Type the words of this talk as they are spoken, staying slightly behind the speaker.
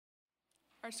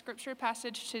Our scripture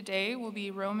passage today will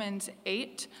be Romans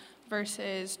 8,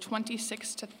 verses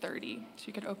 26 to 30. So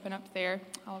you could open up there.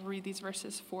 I'll read these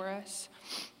verses for us.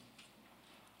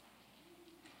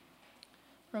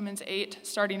 Romans 8,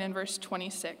 starting in verse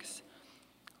 26.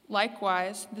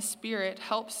 Likewise, the Spirit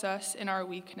helps us in our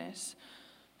weakness,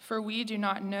 for we do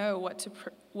not know what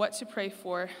to pray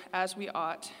for as we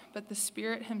ought, but the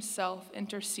Spirit himself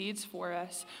intercedes for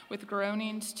us with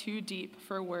groanings too deep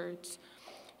for words.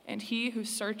 And he who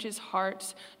searches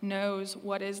hearts knows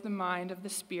what is the mind of the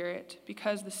Spirit,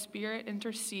 because the Spirit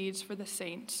intercedes for the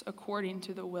saints according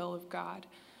to the will of God.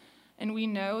 And we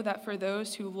know that for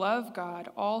those who love God,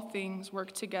 all things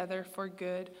work together for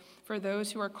good, for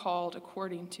those who are called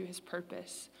according to his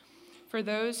purpose. For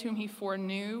those whom he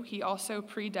foreknew, he also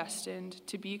predestined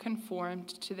to be conformed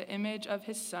to the image of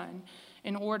his Son,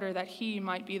 in order that he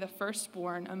might be the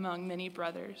firstborn among many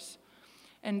brothers.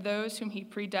 And those whom he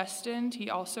predestined, he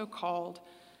also called.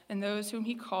 And those whom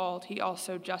he called, he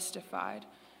also justified.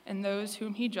 And those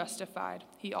whom he justified,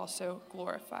 he also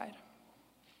glorified.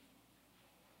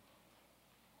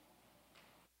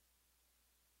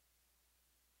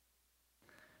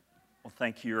 Well,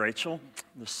 thank you, Rachel.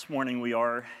 This morning we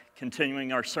are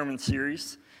continuing our sermon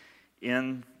series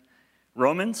in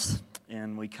Romans,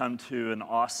 and we come to an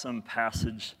awesome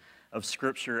passage of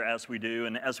Scripture as we do.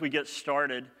 And as we get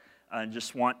started, I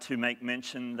just want to make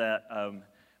mention that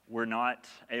we're not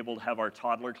able to have our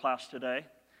toddler class today,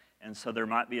 and so there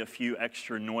might be a few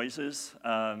extra noises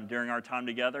during our time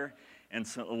together, and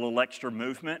so a little extra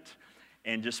movement,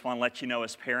 and just want to let you know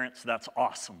as parents, that's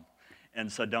awesome. And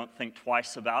so don't think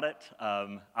twice about it.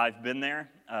 I've been there.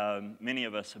 Many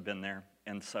of us have been there,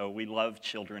 and so we love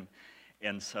children,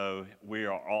 and so we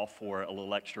are all for a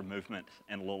little extra movement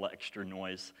and a little extra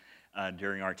noise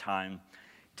during our time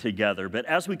together. But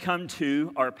as we come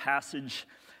to our passage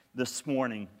this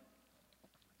morning,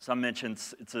 as I mentioned,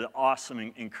 it's an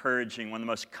awesome, encouraging, one of the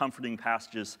most comforting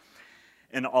passages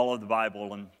in all of the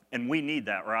Bible, and we need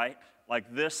that, right?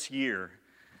 Like this year,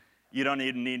 you don't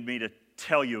even need me to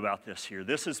tell you about this year.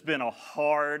 This has been a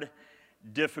hard,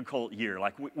 difficult year.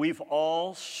 Like we've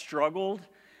all struggled,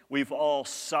 we've all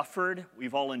suffered,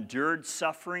 we've all endured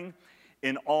suffering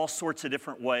in all sorts of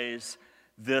different ways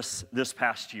this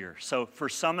past year. So for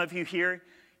some of you here,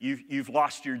 you've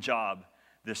lost your job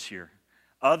this year.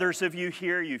 Others of you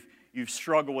here, you've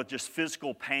struggled with just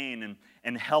physical pain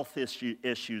and health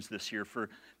issues this year. For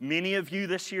many of you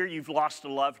this year, you've lost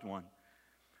a loved one.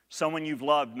 Someone you've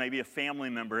loved, maybe a family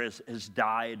member, has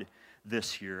died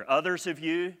this year. Others of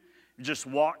you just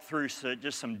walked through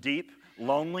just some deep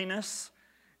loneliness,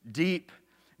 deep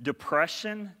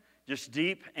depression, just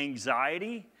deep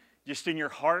anxiety, just in your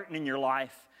heart and in your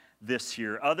life this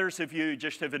year. Others of you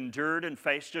just have endured and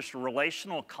faced just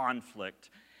relational conflict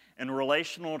and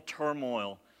relational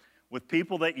turmoil with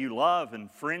people that you love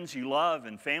and friends you love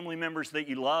and family members that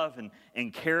you love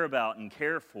and care about and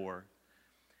care for.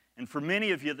 And for many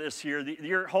of you this year,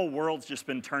 your whole world's just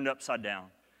been turned upside down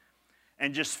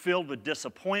and just filled with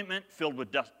disappointment, filled with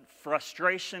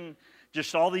frustration,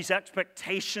 just all these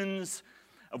expectations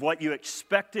of what you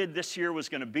expected this year was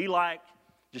going to be like.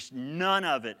 Just none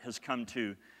of it has come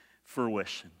to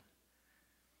fruition.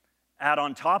 Add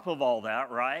on top of all that,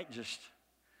 right, just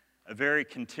a very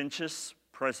contentious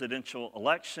presidential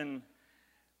election,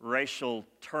 racial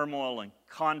turmoil and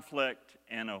conflict,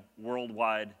 and a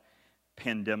worldwide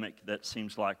pandemic that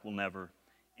seems like will never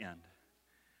end.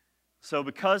 So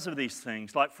because of these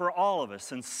things, like for all of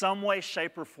us, in some way,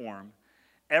 shape, or form,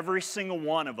 every single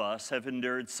one of us have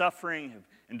endured suffering, have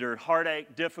endured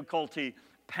heartache, difficulty,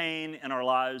 pain in our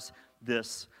lives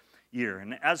this year.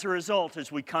 And as a result,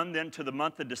 as we come then to the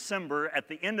month of December, at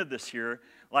the end of this year,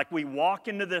 like we walk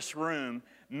into this room,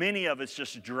 many of us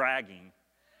just dragging.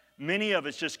 Many of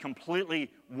us just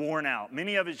completely worn out.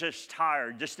 Many of us just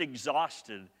tired, just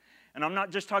exhausted. And I'm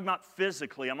not just talking about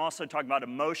physically, I'm also talking about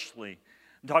emotionally.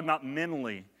 I'm talking about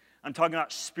mentally. I'm talking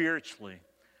about spiritually.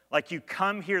 Like you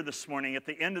come here this morning at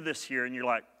the end of this year and you're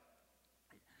like,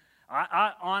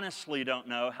 I honestly don't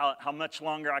know how much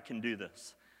longer I can do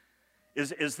this.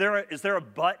 Is there a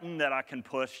button that I can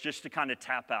push just to kind of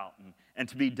tap out and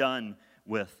to be done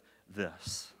with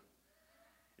this?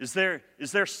 Is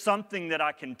there something that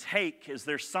I can take? Is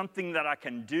there something that I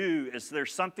can do? Is there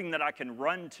something that I can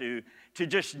run to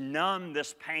just numb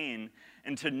this pain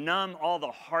and to numb all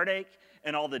the heartache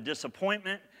and all the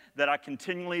disappointment that I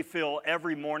continually feel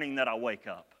every morning that I wake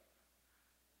up?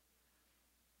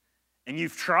 And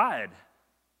you've tried.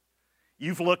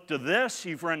 You've looked to this,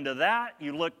 you've run to that,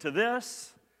 you look to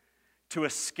this to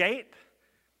escape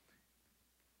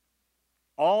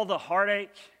all the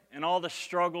heartache and all the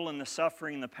struggle and the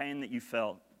suffering and the pain that you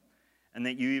felt and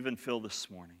that you even feel this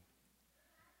morning.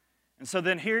 And so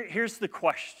then here's the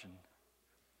question,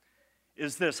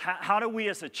 is this: how do we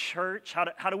as a church,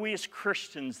 how do we as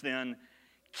Christians then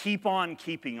keep on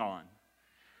keeping on?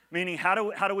 Meaning, how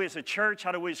do we as a church,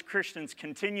 how do we as Christians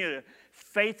continue to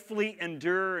faithfully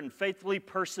endure and faithfully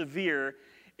persevere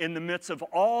in the midst of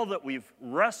all that we've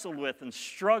wrestled with and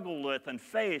struggled with and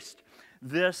faced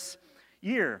this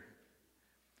year?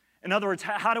 In other words,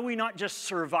 how do we not just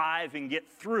survive and get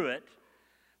through it,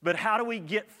 but how do we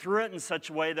get through it in such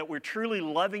a way that we're truly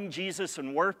loving Jesus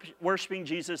and worshiping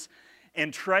Jesus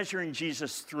and treasuring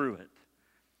Jesus through it?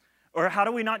 Or how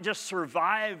do we not just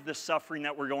survive the suffering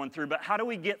that we're going through, but how do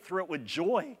we get through it with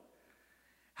joy?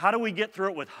 How do we get through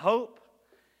it with hope?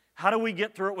 How do we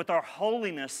get through it with our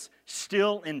holiness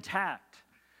still intact?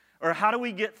 Or how do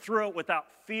we get through it without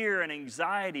fear and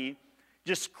anxiety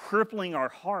just crippling our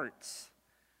hearts?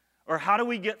 Or how do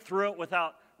we get through it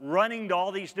without running to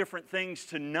all these different things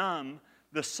to numb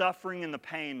the suffering and the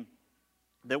pain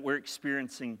that we're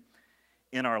experiencing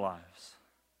in our lives?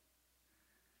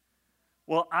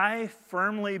 Well, I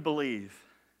firmly believe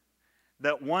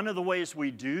that one of the ways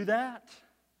we do that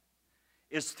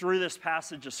is through this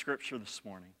passage of Scripture this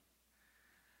morning.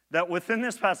 That within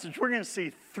this passage, we're going to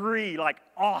see three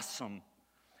awesome,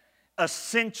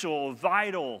 essential,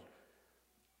 vital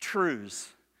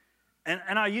truths.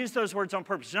 And I use those words on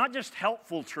purpose. Not just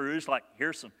helpful truths, like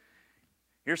here's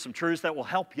some truths that will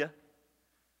help you.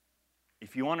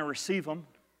 If you want to receive them,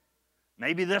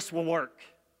 maybe this will work.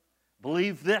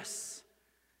 Believe this.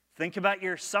 Think about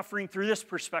your suffering through this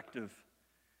perspective.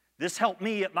 This helped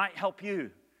me, it might help you.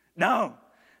 No,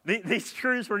 these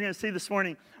truths we're going to see this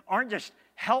morning aren't just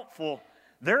helpful,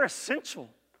 they're essential.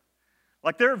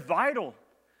 They're vital,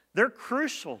 they're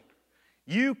crucial.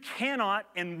 You cannot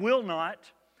and will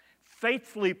not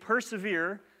faithfully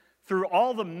persevere through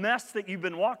all the mess that you've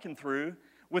been walking through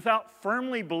without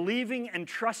firmly believing and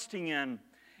trusting in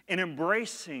and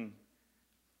embracing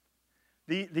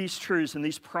these truths and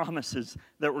these promises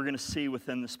that we're going to see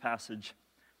within this passage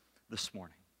this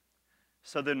morning.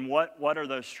 So then what are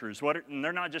those truths? And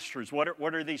they're not just truths.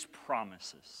 What are these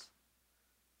promises?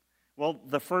 Well,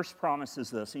 the first promise is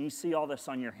this, and you see all this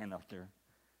on your handout there.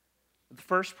 The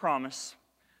first promise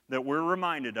that we're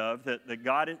reminded of, that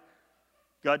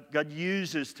God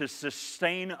uses to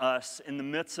sustain us in the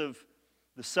midst of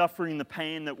the suffering, the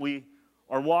pain that we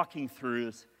are walking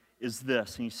through is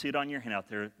this, and you see it on your handout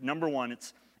there. Number one,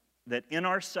 it's that in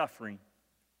our suffering,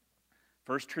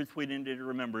 first truth we need to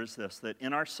remember is this, that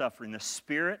in our suffering, the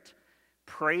Spirit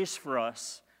prays for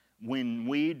us when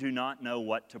we do not know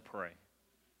what to pray.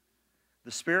 The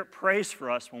Spirit prays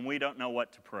for us when we don't know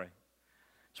what to pray.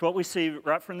 It's what we see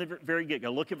right from the very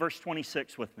get-go. Look at verse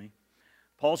 26 with me.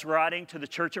 Paul's writing to the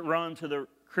church at Rome, to the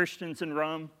Christians in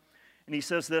Rome, and he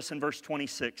says this in verse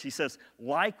 26. He says,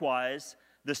 likewise,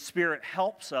 the Spirit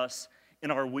helps us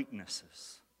in our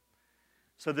weaknesses.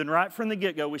 So then right from the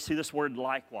get-go, we see this word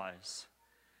likewise.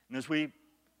 And as we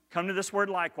come to this word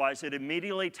likewise, it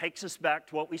immediately takes us back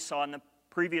to what we saw in the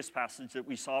previous passage that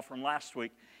we saw from last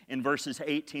week in verses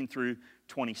 18 through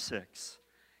 26.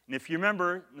 And if you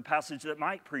remember the passage that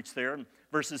Mike preached there, in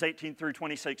verses 18 through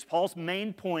 26, Paul's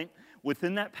main point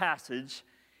within that passage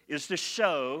was to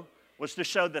show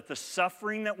that the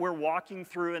suffering that we're walking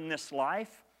through in this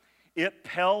life, it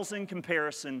pales in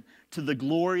comparison to the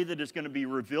glory that is going to be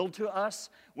revealed to us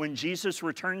when Jesus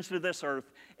returns to this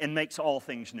earth and makes all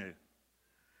things new.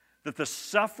 That the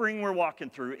suffering we're walking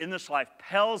through in this life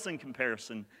pales in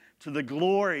comparison to the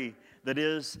glory that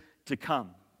is to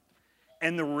come.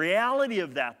 And the reality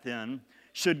of that then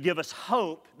should give us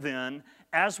hope then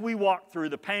as we walk through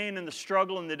the pain and the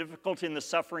struggle and the difficulty and the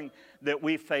suffering that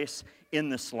we face in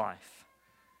this life.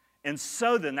 And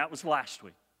so then, that was last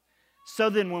week. So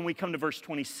then when we come to verse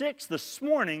 26, this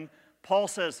morning, Paul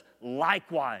says,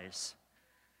 likewise.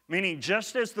 Meaning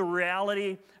just as the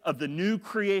reality of the new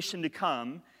creation to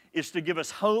come is to give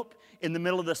us hope in the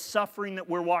middle of the suffering that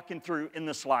we're walking through in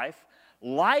this life,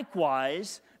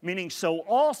 likewise, meaning so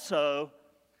also,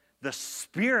 the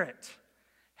Spirit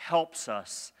helps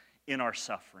us in our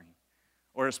suffering.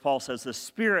 Or as Paul says, the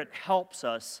Spirit helps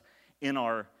us in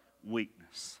our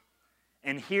weakness.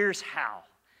 And here's how.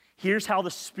 Here's how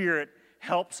the Spirit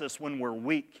helps us when we're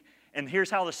weak. And here's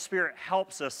how the Spirit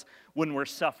helps us when we're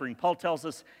suffering. Paul tells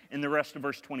us in the rest of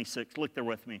verse 26. Look there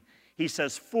with me. He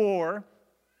says, for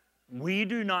we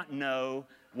do not know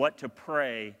what to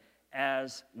pray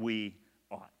as we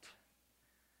ought.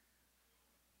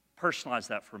 Personalize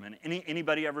that for a minute.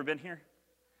 Anybody ever been here?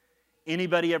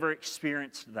 Anybody ever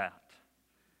experienced that?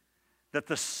 that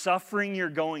the suffering you're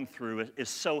going through is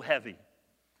so heavy,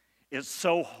 it's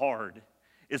so hard,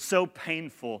 it's so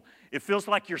painful, it feels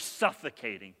like you're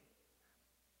suffocating.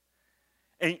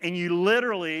 And you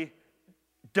literally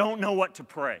don't know what to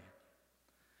pray.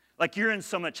 Like you're in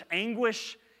so much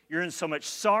anguish, you're in so much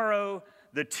sorrow,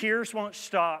 the tears won't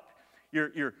stop,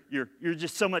 you're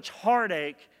just so much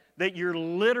heartache that you're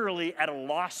literally at a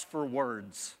loss for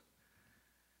words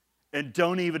and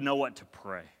don't even know what to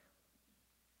pray.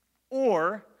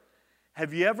 Or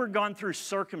have you ever gone through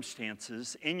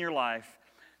circumstances in your life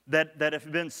that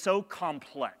have been so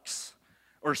complex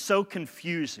or so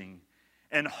confusing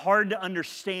and hard to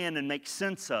understand and make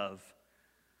sense of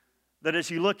that as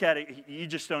you look at it, you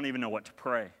just don't even know what to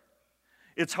pray?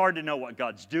 It's hard to know what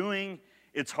God's doing.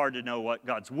 It's hard to know what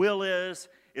God's will is.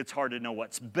 It's hard to know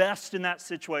what's best in that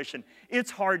situation.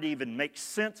 It's hard to even make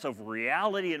sense of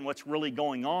reality and what's really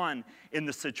going on in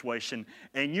the situation.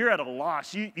 And you're at a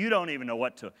loss. You don't even know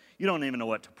what to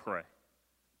pray.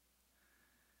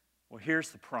 Well,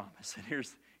 here's the promise, and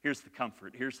here's the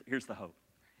comfort. Here's the hope.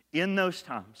 In those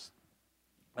times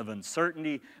of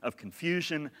uncertainty, of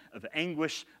confusion, of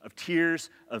anguish, of tears,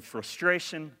 of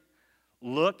frustration,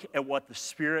 look at what the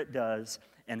Spirit does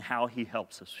and how He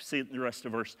helps us. We see it in the rest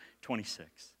of verse 26.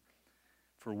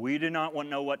 For we do not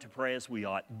know what to pray as we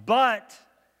ought, but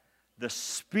the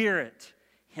Spirit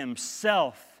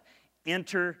Himself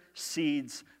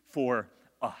intercedes for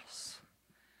us.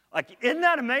 Like, isn't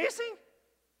that amazing?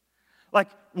 Like,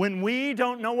 when we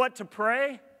don't know what to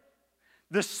pray,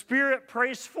 the Spirit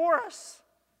prays for us.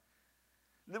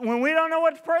 When we don't know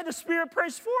what to pray, the Spirit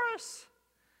prays for us.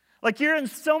 Like you're in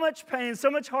so much pain,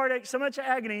 so much heartache, so much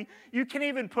agony, you can't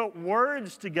even put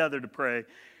words together to pray.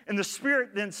 And the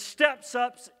Spirit then steps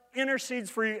up, intercedes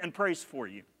for you, and prays for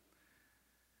you.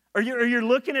 Or you're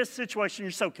looking at a situation,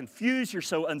 you're so confused, you're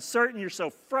so uncertain, you're so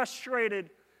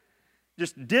frustrated,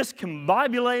 just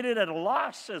discombobulated, at a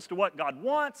loss as to what God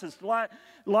wants, as to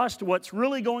lost to what's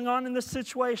really going on in this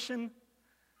situation.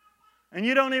 And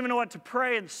you don't even know what to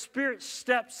pray, and the Spirit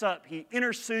steps up, He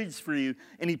intercedes for you,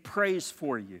 and He prays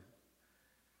for you.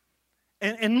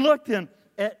 And look then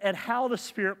at how the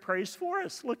Spirit prays for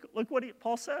us. Look what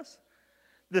Paul says.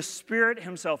 The Spirit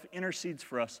Himself intercedes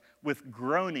for us with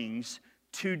groanings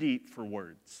too deep for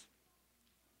words.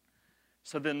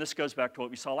 So then this goes back to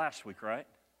what we saw last week, right?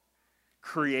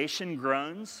 Creation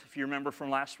groans, if you remember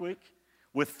from last week,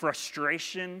 with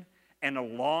frustration and a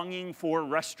longing for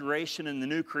restoration and the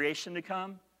new creation to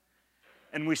come.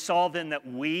 And we saw then that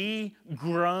we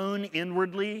groan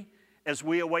inwardly as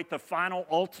we await the final,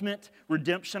 ultimate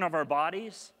redemption of our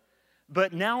bodies.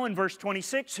 But now in verse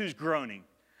 26, who's groaning?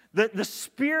 The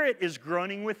Spirit is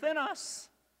groaning within us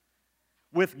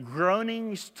with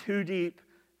groanings too deep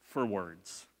for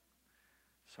words.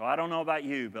 So I don't know about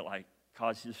you, but like,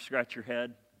 cause you to scratch your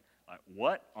head. Like,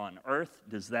 what on earth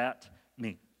does that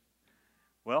mean?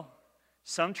 Well,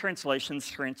 some translations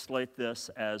translate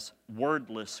this as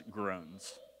wordless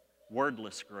groans.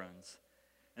 Wordless groans.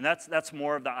 And that's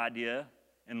more of the idea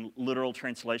in literal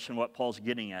translation what Paul's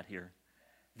getting at here.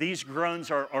 These groans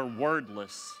are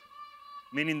wordless,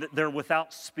 meaning that they're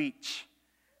without speech,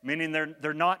 meaning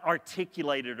they're not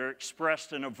articulated or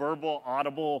expressed in a verbal,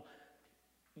 audible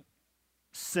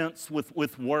sense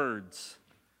with words.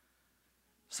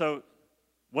 So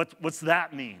what's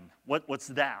that mean? What's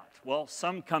that? Well,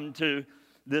 some come to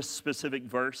this specific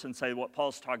verse and say what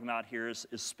Paul's talking about here is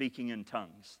speaking in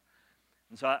tongues.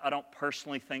 And so I don't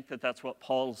personally think that that's what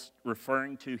Paul's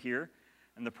referring to here.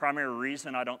 And the primary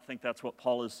reason I don't think that's what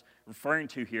Paul is referring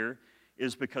to here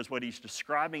is because what he's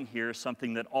describing here is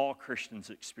something that all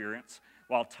Christians experience,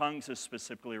 while tongues is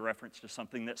specifically a reference to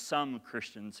something that some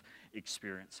Christians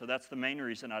experience. So that's the main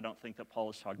reason I don't think that Paul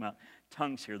is talking about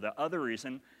tongues here. The other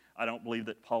reason I don't believe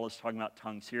that Paul is talking about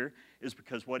tongues here is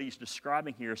because what he's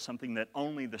describing here is something that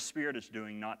only the Spirit is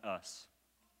doing, not us.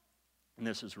 And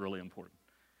this is really important.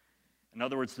 In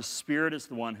other words, the Spirit is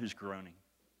the one who's groaning.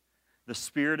 The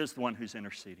Spirit is the one who's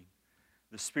interceding.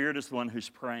 The Spirit is the one who's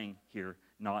praying here,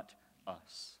 not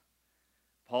us.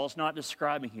 Paul's not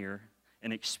describing here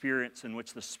an experience in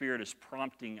which the Spirit is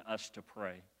prompting us to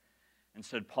pray.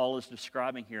 Instead, Paul is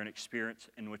describing here an experience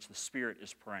in which the Spirit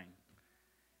is praying.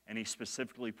 And he's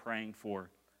specifically praying for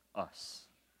us.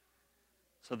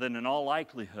 So then in all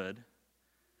likelihood,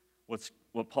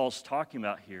 what Paul's talking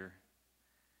about here,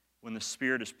 when the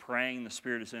Spirit is praying, the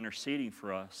Spirit is interceding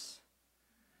for us,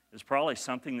 is probably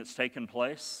something that's taken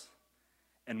place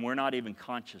and we're not even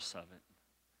conscious of it.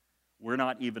 We're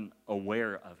not even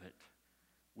aware of it.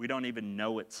 We don't even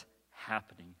know it's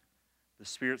happening. The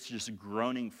Spirit's just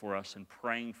groaning for us and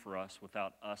praying for us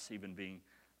without us even being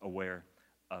aware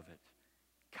of it.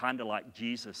 kind of like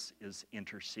Jesus is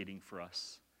interceding for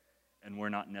us. And we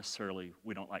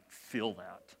don't like feel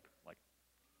that. Like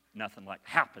nothing like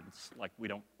happens. Like we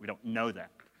don't know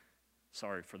that.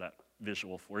 Sorry for that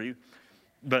visual for you.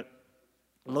 But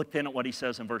look then at what he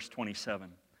says in verse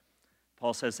 27.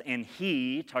 Paul says, and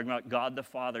he, talking about God the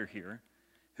Father here,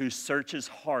 who searches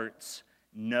hearts,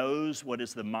 knows what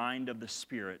is the mind of the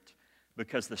Spirit,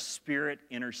 because the Spirit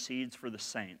intercedes for the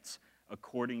saints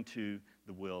according to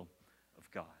the will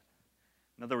of God.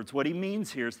 In other words, what he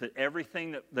means here is that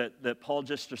everything that Paul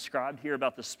just described here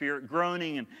about the Spirit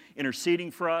groaning and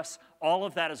interceding for us, all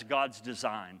of that is God's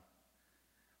design.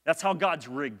 That's how God's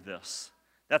rigged this.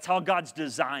 That's how God's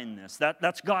designed this.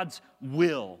 That's God's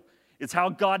will. It's how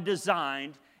God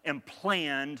designed and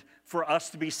planned for us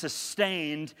to be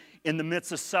sustained in the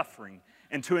midst of suffering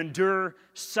and to endure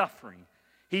suffering.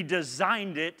 He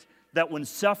designed it that when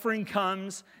suffering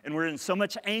comes and we're in so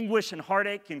much anguish and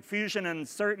heartache, confusion and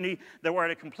uncertainty that we're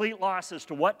at a complete loss as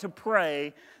to what to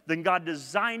pray, then God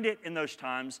designed it in those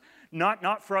times,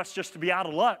 not for us just to be out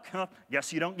of luck.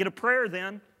 Guess you don't get a prayer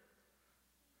then.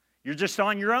 You're just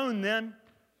on your own then.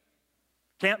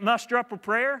 Can't muster up a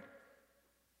prayer.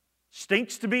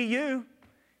 Stinks to be you.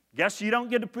 Guess you don't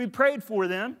get to be prayed for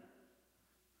then.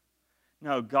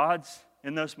 No,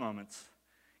 in those moments,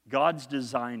 God's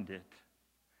designed it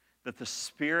that the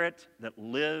Spirit that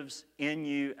lives in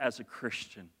you as a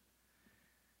Christian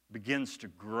begins to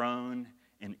groan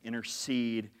and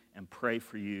intercede and pray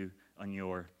for you on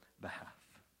your behalf.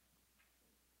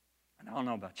 And I don't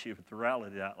know about you, but the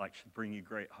reality of that should bring you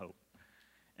great hope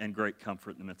and great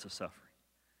comfort in the midst of suffering.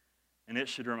 And it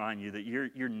should remind you that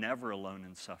you're never alone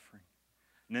in suffering.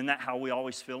 And isn't that how we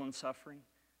always feel in suffering?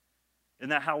 Isn't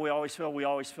that how we always feel? We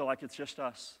always feel like it's just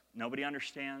us. Nobody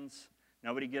understands.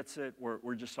 Nobody gets it.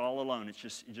 We're just all alone. It's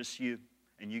just you.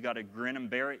 And you got to grin and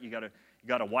bear it. You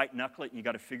got to white knuckle it. And you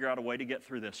got to figure out a way to get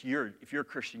through this. If you're a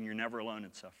Christian, you're never alone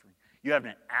in suffering. You have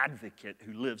an advocate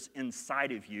who lives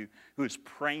inside of you, who is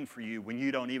praying for you when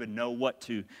you don't even know what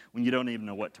to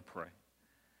pray.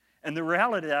 And the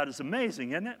reality of that is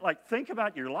amazing, isn't it? Think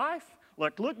about your life.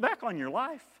 Look back on your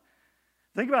life.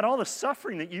 Think about all the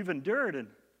suffering that you've endured,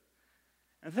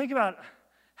 and think about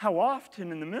how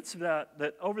often in the midst of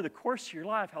that over the course of your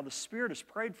life, how the Spirit has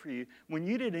prayed for you when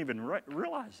you didn't even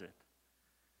realize it.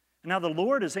 And now the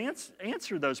Lord has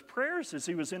answered those prayers as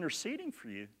He was interceding for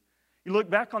you. You look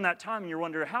back on that time and you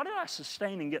wonder, how did I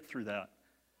sustain and get through that?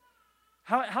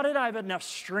 How did I have enough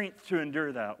strength to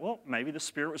endure that? Well, maybe the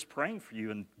Spirit was praying for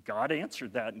you and God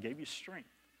answered that and gave you strength.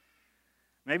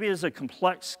 Maybe it's a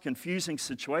complex, confusing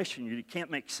situation you can't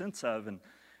make sense of,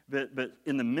 but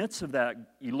in the midst of that,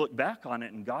 you look back on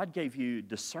it and God gave you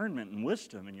discernment and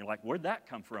wisdom, and you're like, where'd that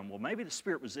come from? Well, maybe the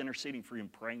Spirit was interceding for you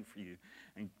and praying for you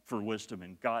and for wisdom,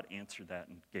 and God answered that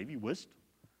and gave you wisdom.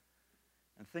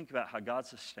 And think about how God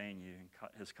sustained you and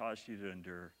has caused you to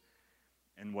endure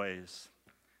in ways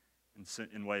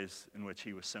in which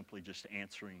He was simply just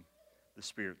answering the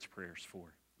Spirit's prayers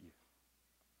for you.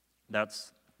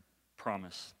 That's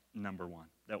promise number one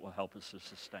that will help us to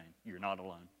sustain. You're not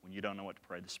alone. When you don't know what to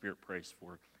pray, the Spirit prays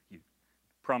for you.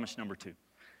 Promise number two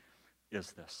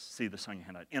is this. See this on your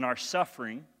handout. In our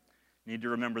suffering, you need to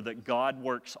remember that God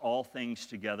works all things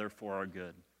together for our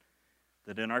good.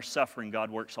 That in our suffering,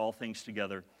 God works all things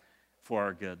together for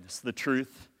our good. This is the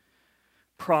truth.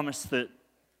 Promise that,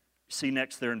 see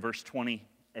next there in verse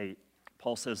 28,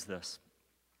 Paul says this.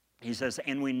 He says,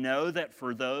 and we know that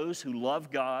for those who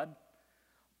love God,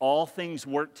 all things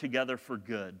work together for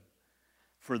good,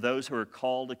 for those who are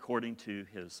called according to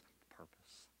His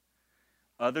purpose.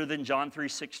 Other than John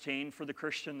 3:16 for the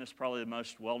Christian, this is probably the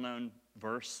most well-known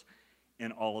verse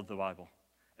in all of the Bible,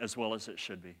 as well as it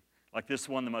should be. This is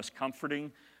one of the most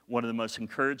comforting, one of the most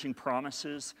encouraging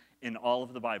promises in all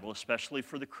of the Bible, especially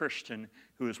for the Christian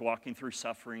who is walking through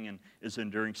suffering and is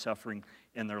enduring suffering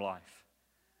in their life.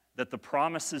 That the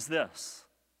promise is this.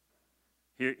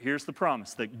 Here's the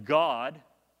promise, that God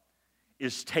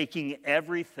is taking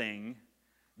everything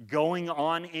going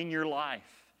on in your life,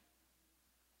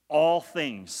 all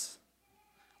things,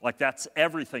 that's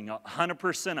everything,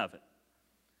 100% of it.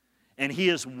 And He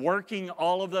is working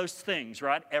all of those things,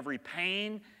 right? Every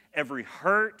pain, every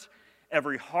hurt,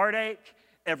 every heartache,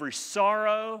 every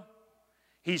sorrow.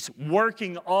 He's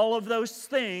working all of those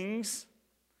things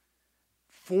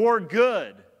for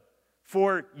good,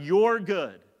 for your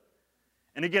good.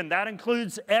 And again, that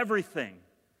includes everything.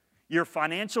 Your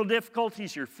financial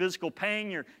difficulties, your physical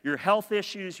pain, your health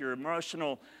issues, your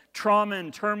emotional trauma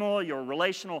and turmoil, your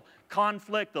relational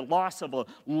conflict, the loss of a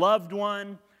loved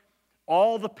one,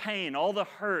 all the pain, all the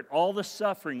hurt, all the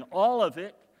suffering, all of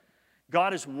it,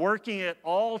 God is working it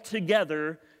all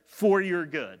together for your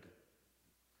good.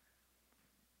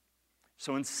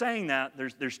 So in saying that,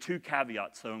 there's two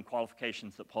caveats, though, and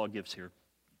qualifications that Paul gives here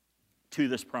to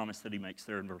this promise that he makes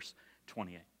there in verse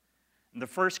 28. And the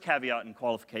first caveat and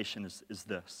qualification is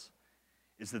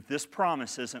that this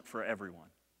promise isn't for everyone.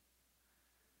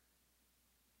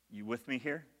 You with me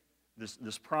here?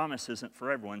 This promise isn't for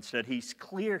everyone. Instead, he's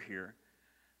clear here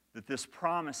that this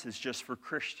promise is just for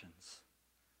Christians.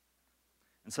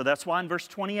 And so that's why in verse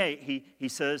 28, he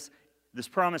says this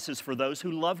promise is for those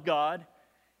who love God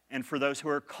and for those who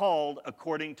are called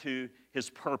according to his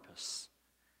purpose.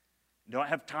 Don't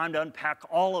have time to unpack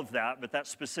all of that, but that's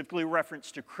specifically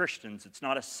reference to Christians. It's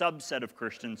not a subset of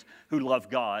Christians who love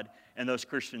God and those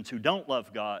Christians who don't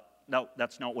love God. No,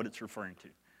 that's not what it's referring to.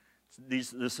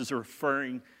 This is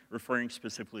referring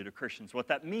specifically to Christians. What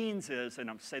that means is, and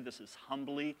I'm saying this as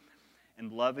humbly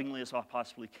and lovingly as I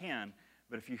possibly can,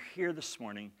 but if you're here this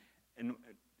morning and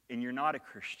you're not a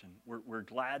Christian, we're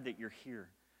glad that you're here.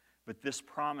 But this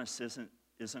promise isn't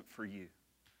for you.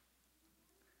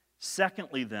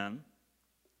 Secondly, then,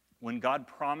 when God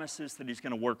promises that he's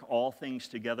going to work all things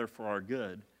together for our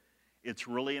good, it's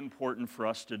really important for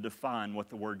us to define what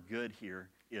the word good here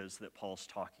is that Paul's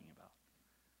talking about.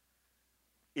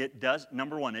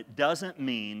 Number one, it doesn't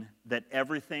mean that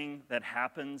everything that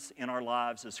happens in our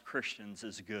lives as Christians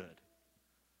is good.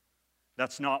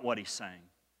 That's not what he's saying.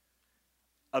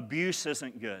 Abuse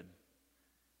isn't good.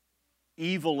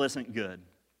 Evil isn't good.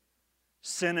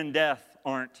 Sin and death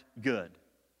aren't good.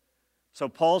 So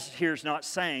Paul here is not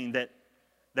saying that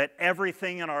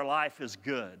everything in our life is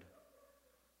good.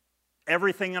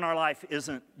 Everything in our life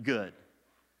isn't good.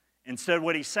 Instead,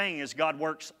 what he's saying is God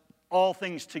works all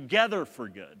things together for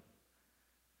good.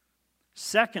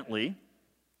 Secondly,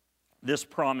 this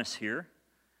promise here,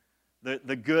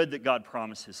 the good that God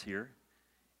promises here,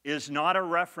 is not a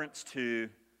reference to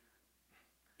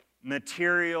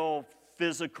material,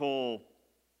 physical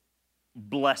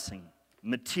blessing,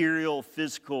 material,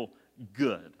 physical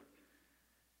good.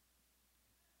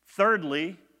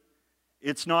 Thirdly,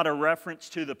 it's not a reference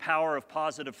to the power of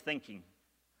positive thinking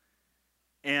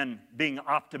and being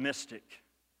optimistic.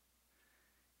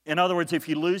 In other words, if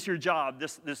you lose your job,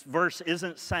 this verse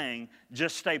isn't saying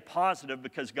just stay positive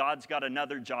because God's got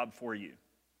another job for you.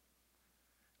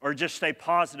 Or just stay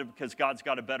positive because God's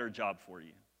got a better job for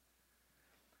you.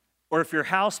 Or if your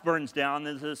house burns down,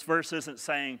 then this verse isn't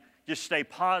saying just stay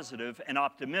positive and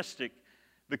optimistic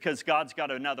because God's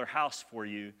got another house for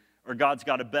you or God's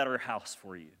got a better house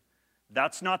for you.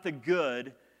 That's not the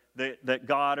good that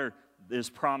God is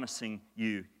promising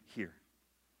you here.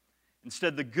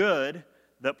 Instead, the good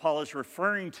that Paul is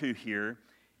referring to here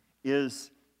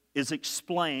is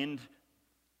explained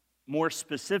more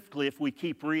specifically if we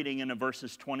keep reading into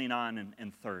verses 29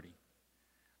 and 30.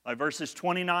 Verses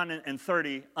 29 and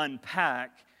 30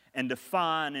 unpack and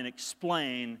define and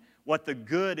explain what the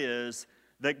good is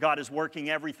that God is working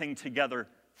everything together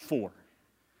for.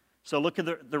 So look at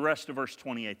the rest of verse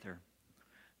 28 there.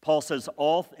 Paul says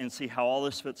and see how all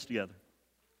this fits together.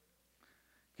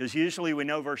 Because usually we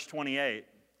know verse 28,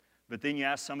 but then you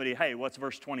ask somebody, hey, what's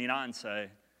verse 29 say?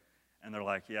 And they're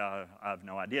like, yeah, I have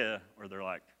no idea. Or they're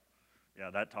like, yeah,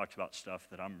 that talks about stuff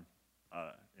that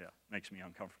makes me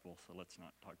uncomfortable, so let's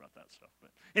not talk about that stuff.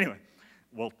 But anyway,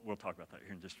 we'll talk about that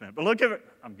here in just a minute. But look at it.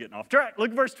 I'm getting off track. Look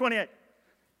at verse 28.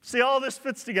 See, all this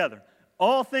fits together.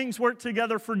 All things work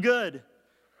together for good.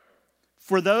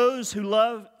 For those who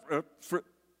love,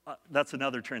 that's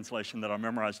another translation that I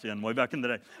memorized way back in the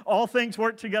day. All things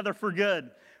work together for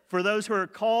good. For those who are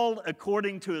called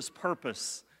according to his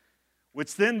purpose.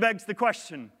 Which then begs the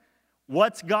question,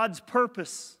 what's God's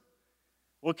purpose?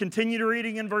 We'll continue to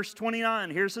reading in verse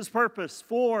 29. Here's his purpose.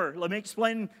 Let me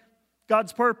explain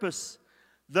God's purpose.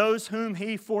 Those whom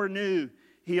he foreknew,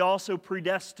 he also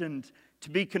predestined to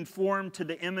be conformed to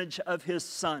the image of his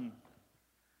Son.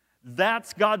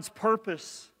 That's God's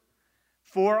purpose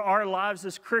for our lives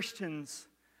as Christians,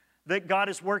 that God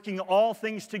is working all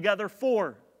things together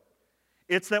for.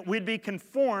 It's that we'd be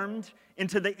conformed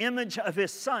into the image of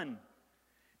his Son,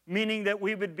 meaning that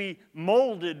we would be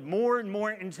molded more and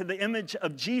more into the image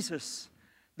of Jesus,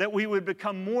 that we would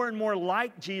become more and more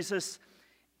like Jesus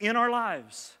in our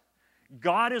lives.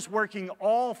 God is working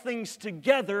all things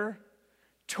together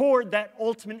toward that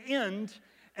ultimate end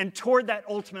and toward that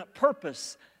ultimate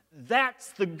purpose.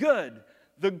 That's the good.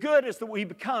 The good is that we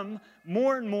become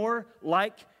more and more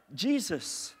like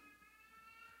Jesus.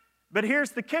 But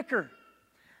here's the kicker.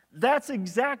 That's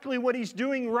exactly what he's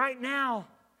doing right now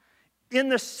in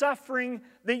the suffering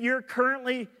that you're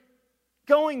currently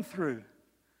going through.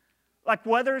 Like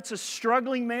whether it's a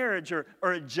struggling marriage or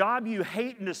a job you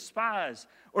hate and despise,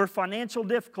 or financial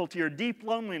difficulty or deep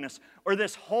loneliness, or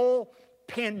this whole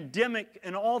pandemic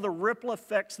and all the ripple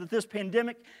effects that this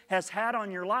pandemic has had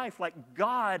on your life, like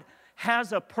God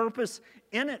has a purpose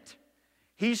in it.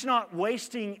 He's not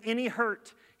wasting any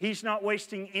hurt. He's not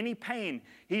wasting any pain.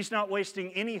 He's not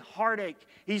wasting any heartache.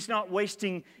 He's not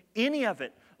wasting any of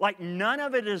it. Like none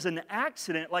of it is an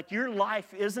accident. Like your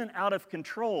life isn't out of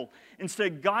control.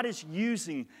 Instead, God is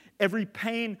using every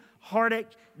pain, heartache,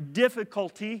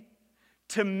 difficulty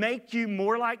to make you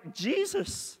more like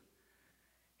Jesus.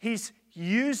 He's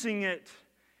using it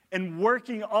and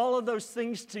working all of those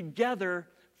things together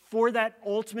for that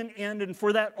ultimate end and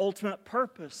for that ultimate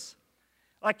purpose.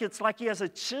 Like it's like He has a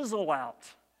chisel out.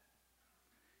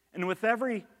 And with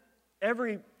every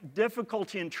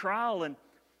difficulty and trial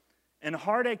and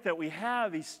heartache that we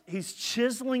have, He's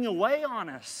chiseling away on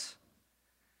us.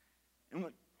 And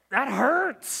that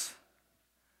hurts.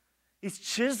 He's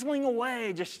chiseling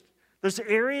away just those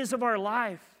areas of our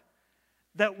life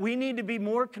that we need to be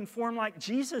more conformed like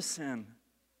Jesus in.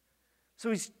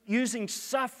 So He's using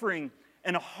suffering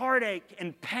and heartache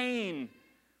and pain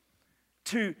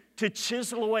to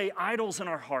chisel away idols in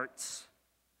our hearts,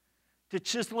 to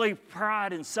chisel away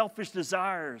pride and selfish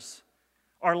desires,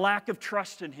 our lack of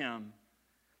trust in Him,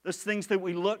 those things that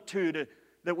we look to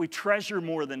that we treasure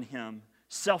more than Him,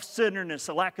 self-centeredness,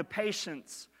 a lack of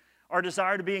patience, our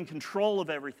desire to be in control of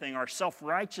everything, our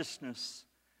self-righteousness.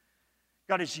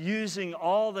 God is using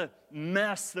all the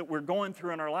mess that we're going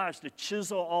through in our lives to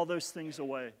chisel all those things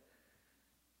away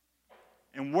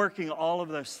and working all of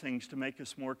those things to make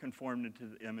us more conformed into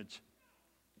the image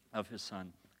of His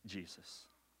Son, Jesus.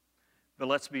 But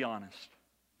let's be honest,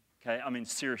 okay? I mean,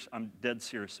 serious. I'm dead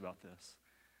serious about this.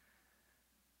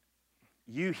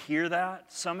 You hear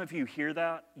that, some of you hear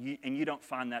that, and you don't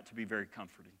find that to be very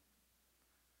comforting.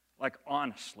 Like,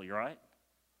 honestly, right?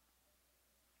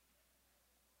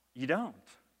 You don't.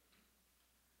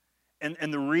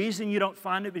 And the reason you don't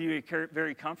find it to be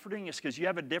very comforting is because you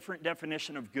have a different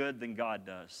definition of good than God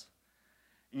does.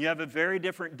 And you have a very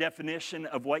different definition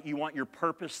of what you want your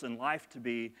purpose in life to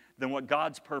be than what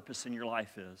God's purpose in your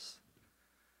life is.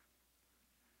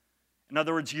 In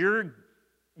other words,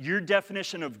 your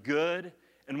definition of good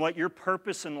and what your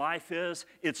purpose in life is,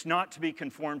 it's not to be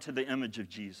conformed to the image of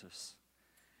Jesus.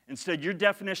 Instead, your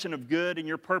definition of good and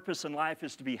your purpose in life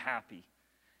is to be happy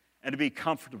and to be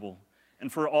comfortable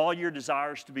and for all your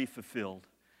desires to be fulfilled.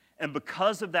 And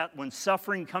because of that, when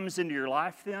suffering comes into your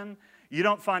life then, you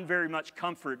don't find very much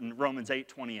comfort in Romans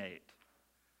 8:28.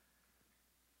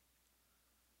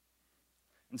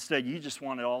 Instead, you just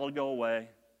want it all to go away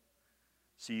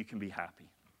so you can be happy.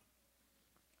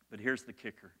 But here's the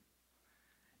kicker.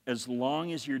 As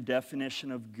long as your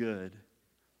definition of good,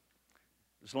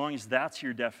 as long as that's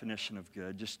your definition of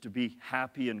good, just to be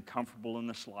happy and comfortable in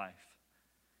this life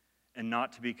and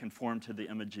not to be conformed to the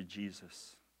image of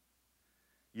Jesus,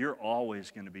 you're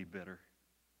always going to be bitter.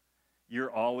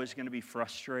 You're always going to be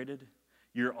frustrated.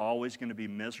 You're always going to be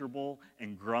miserable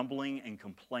and grumbling and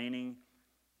complaining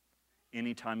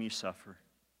anytime you suffer.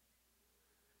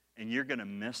 And you're going to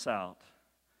miss out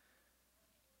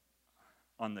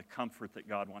on the comfort that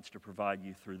God wants to provide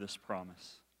you through this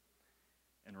promise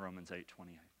in Romans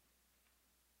 8:28.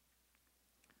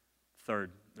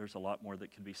 Third, there's a lot more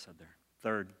that could be said there.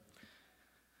 Third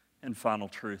and final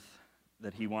truth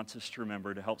that He wants us to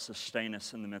remember to help sustain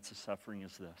us in the midst of suffering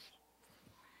is this.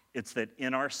 It's that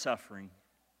in our suffering,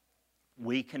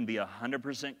 we can be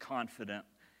 100% confident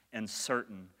and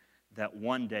certain that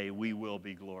one day we will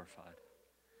be glorified.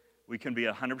 We can be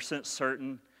 100%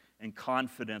 certain and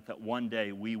confident that one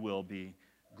day we will be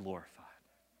glorified.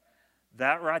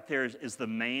 That right there is the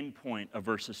main point of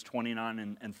verses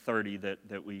 29 and 30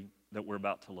 that we're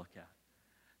about to look at.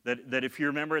 That if you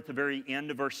remember at the very end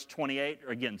of verse 28,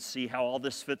 again, see how all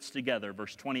this fits together,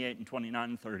 verse 28 and 29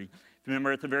 and 30. If you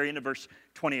remember at the very end of verse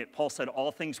 28, Paul said,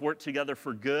 all things work together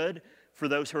for good for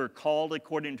those who are called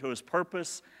according to His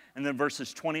purpose. And then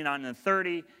verses 29 and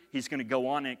 30, he's going to go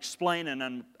on and explain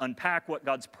and unpack what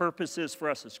God's purpose is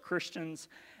for us as Christians.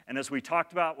 And as we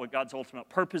talked about, what God's ultimate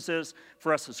purpose is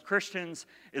for us as Christians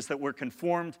is that we're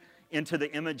conformed into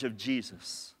the image of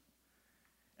Jesus.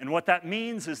 And what that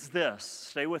means is this.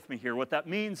 Stay with me here. What that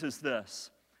means is this.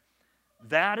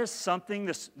 That is something,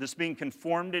 this being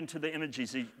conformed into the image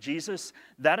of Jesus,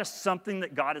 that is something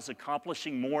that God is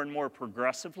accomplishing more and more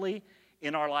progressively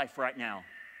in our life right now.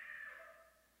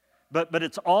 But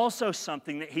it's also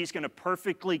something that He's going to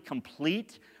perfectly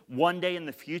complete one day in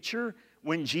the future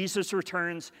when Jesus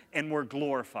returns and we're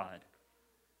glorified.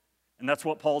 And that's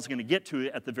what Paul's going to get to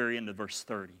at the very end of verse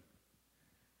 30.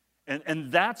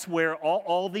 And that's where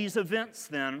all these events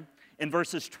then, in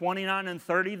verses 29 and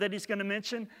 30 that he's going to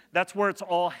mention, that's where it's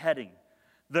all heading.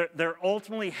 They're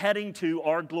ultimately heading to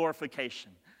our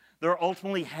glorification. They're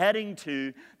ultimately heading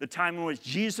to the time in which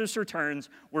Jesus returns.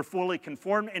 We're fully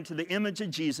conformed into the image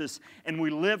of Jesus, and we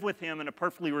live with him in a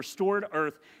perfectly restored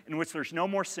earth in which there's no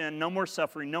more sin, no more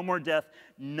suffering, no more death,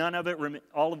 none of it,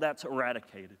 all of that's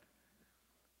eradicated.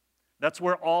 That's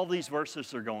where all these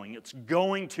verses are going. It's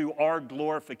going to our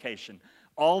glorification.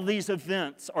 All these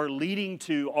events are leading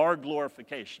to our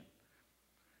glorification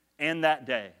and that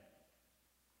day.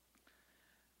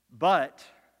 But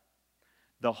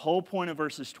the whole point of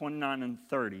verses 29 and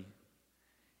 30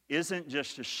 isn't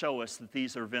just to show us that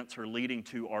these events are leading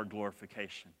to our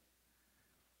glorification.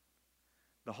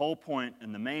 The whole point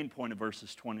and the main point of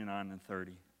verses 29 and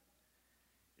 30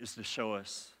 is to show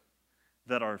us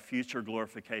that our future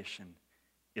glorification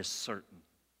is certain.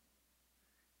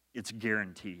 It's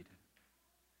guaranteed.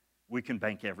 We can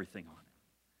bank everything on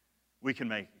it. We can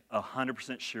make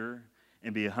 100% sure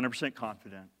and be 100%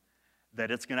 confident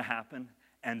that it's going to happen,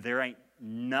 and there ain't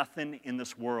nothing in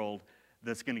this world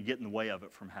that's going to get in the way of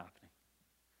it from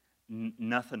happening.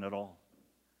 Nothing at all.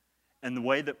 And the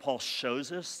way that Paul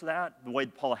shows us that, the way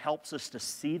that Paul helps us to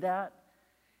see that,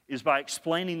 is by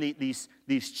explaining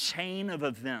these chain of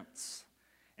events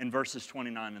in verses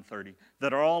 29 and 30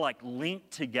 that are all like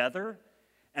linked together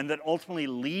and that ultimately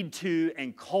lead to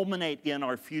and culminate in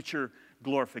our future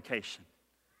glorification.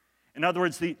 In other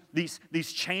words,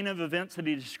 these chain of events that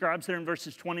he describes there in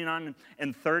verses 29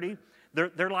 and 30,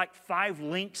 they're like 5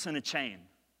 links in a chain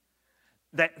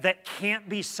that can't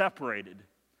be separated.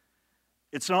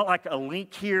 It's not like a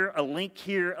link here, a link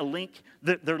here, a link.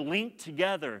 They're linked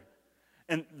together.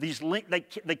 And these links,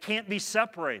 they can't be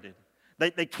separated.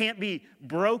 They can't be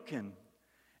broken.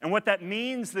 And what that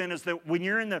means then is that when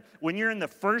you're in the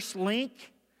first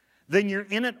link, then you're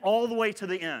in it all the way to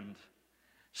the end.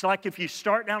 It's like if you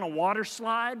start down a water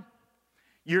slide,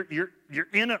 you're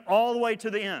in it all the way to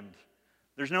the end.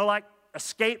 There's no like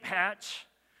escape hatch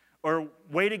or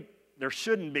way to, there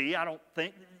shouldn't be, I don't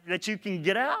think, that you can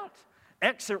get out.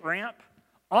 Exit ramp,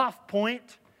 off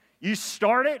point. You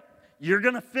start it, you're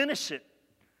going to finish it.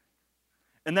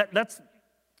 And that's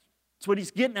what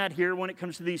he's getting at here when it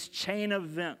comes to these chain of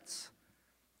events.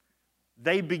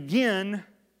 They begin,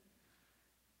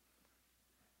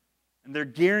 and they're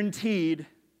guaranteed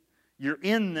you're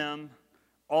in them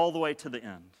all the way to the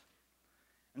end.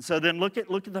 And so then look at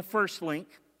the first link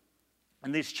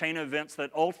and these chain of events that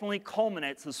ultimately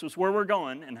culminates. This is where we're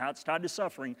going and how it's tied to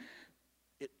suffering.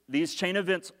 These chain of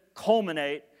events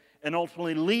culminate and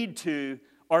ultimately lead to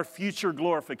our future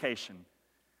glorification,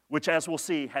 which, as we'll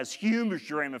see, has huge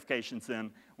ramifications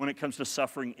then when it comes to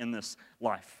suffering in this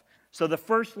life. So the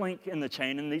first link in the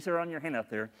chain, and these are on your handout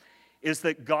there, is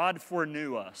that God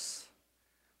foreknew us.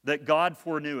 That God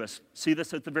foreknew us. See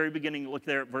this at the very beginning. Look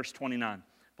there at verse 29.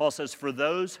 Paul says, for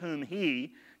those whom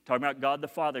he, talking about God the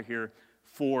Father here,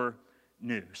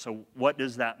 foreknew. So what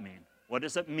does that mean? What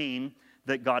does it mean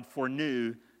that God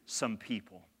foreknew some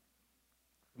people?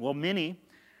 Well, many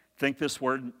think this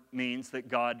word means that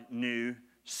God knew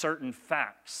certain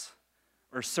facts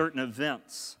or certain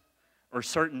events or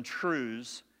certain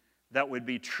truths that would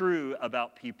be true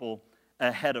about people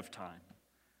ahead of time.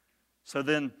 So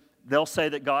then they'll say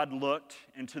that God looked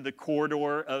into the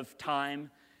corridor of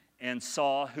time and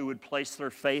saw who would place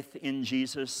their faith in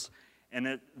Jesus,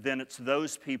 and then it's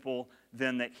those people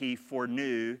then that he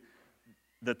foreknew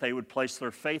that they would place their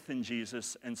faith in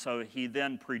Jesus, and so he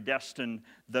then predestined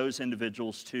those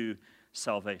individuals to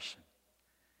salvation.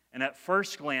 And at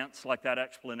first glance, like that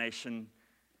explanation,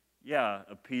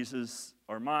 appeases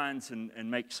our minds and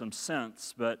makes some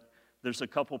sense, but there's a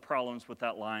couple problems with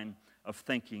that line of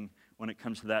thinking when it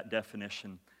comes to that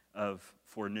definition of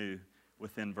foreknew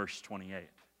within verse 28.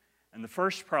 And the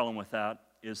first problem with that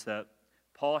is that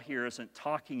Paul here isn't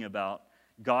talking about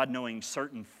God knowing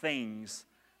certain things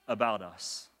about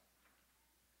us.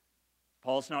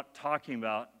 Paul's not talking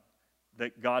about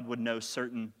that God would know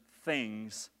certain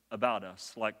things about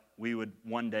us like we would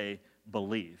one day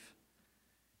believe.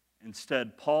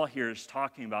 Instead, Paul here is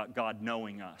talking about God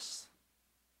knowing us.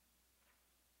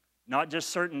 Not just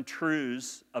certain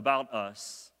truths about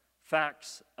us,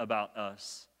 facts about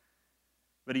us,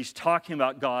 but he's talking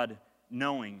about God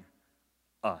knowing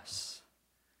us.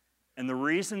 And the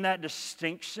reason that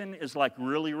distinction is like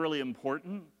really, really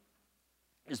important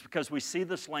is because we see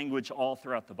this language all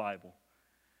throughout the Bible.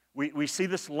 We see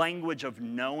this language of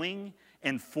knowing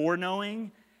and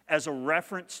foreknowing as a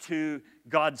reference to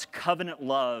God's covenant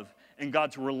love and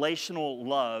God's relational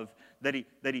love that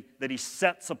he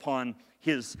sets upon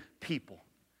his people.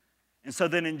 And so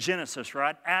then in Genesis,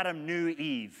 right, Adam knew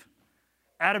Eve.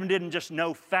 Adam didn't just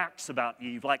know facts about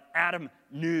Eve, like Adam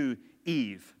knew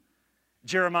Eve.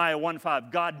 Jeremiah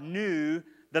 1:5, God knew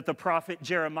that the prophet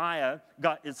Jeremiah,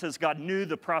 it says God knew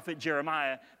the prophet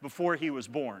Jeremiah before he was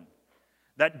born.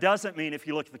 That doesn't mean, if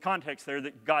you look at the context there,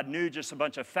 that God knew just a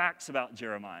bunch of facts about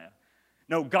Jeremiah.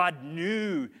 No, God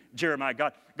knew Jeremiah.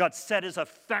 God set his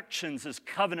affections, his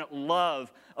covenant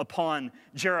love upon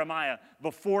Jeremiah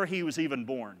before he was even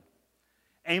born.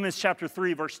 Amos chapter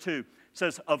 3, verse 2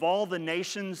 says, of all the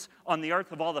nations on the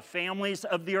earth, of all the families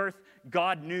of the earth,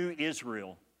 God knew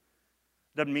Israel.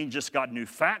 Doesn't mean just God knew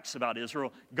facts about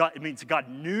Israel. It means God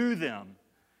knew them.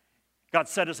 God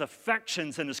set his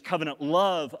affections and his covenant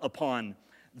love upon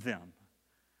them.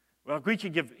 Well, we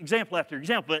could give example after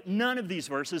example, but none of these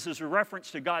verses is a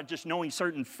reference to God just knowing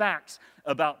certain facts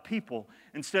about people.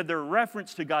 Instead, they're a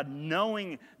reference to God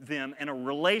knowing them in a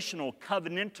relational,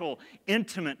 covenantal,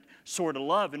 intimate sort of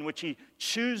love in which he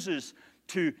chooses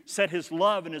to set his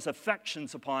love and his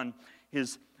affections upon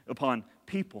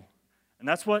people. And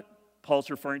that's what Paul's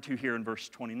referring to here in verse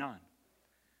 29.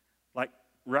 Like,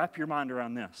 wrap your mind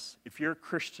around this. If you're a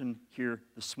Christian here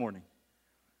this morning,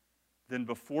 then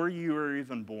before you were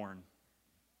even born,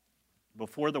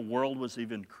 before the world was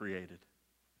even created,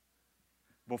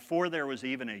 before there was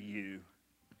even a you,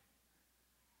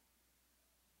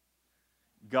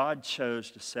 God chose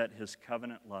to set his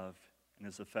covenant love and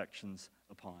his affections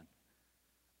upon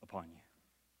you.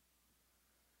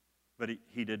 But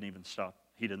he didn't even stop.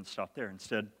 He didn't stop there.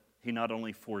 Instead, he not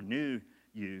only foreknew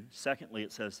you, secondly,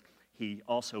 it says he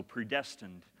also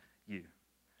predestined you.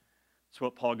 That's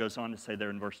what Paul goes on to say there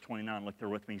in verse 29. Look there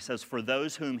with me. He says, for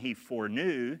those whom he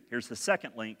foreknew, here's the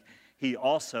second link, he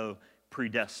also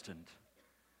predestined.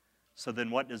 So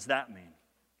then what does that mean?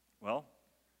 Well,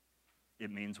 it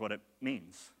means what it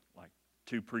means. Like,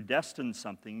 to predestine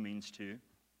something means to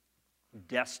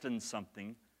destine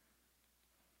something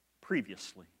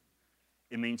previously.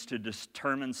 It means to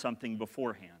determine something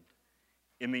beforehand.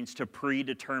 It means to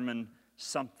predetermine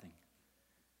something.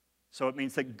 So it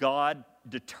means that God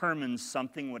determines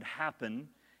something would happen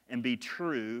and be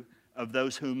true of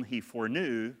those whom he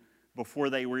foreknew before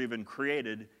they were even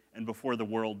created and before the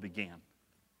world began.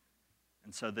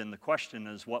 And so then the question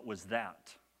is, what was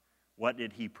that? What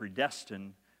did he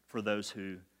predestine for those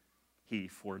who he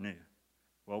foreknew?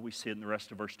 Well, we see it in the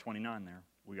rest of verse 29 there.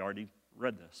 We already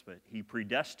read this, but he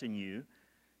predestined you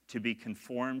to be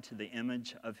conformed to the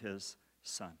image of his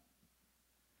Son.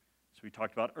 As we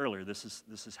talked about earlier, this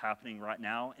is happening right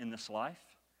now in this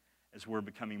life as we're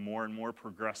becoming more and more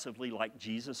progressively like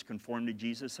Jesus, conformed to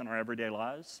Jesus in our everyday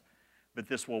lives. But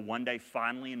this will one day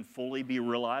finally and fully be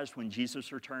realized when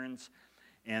Jesus returns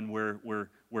and we're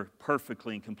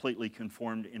perfectly and completely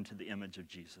conformed into the image of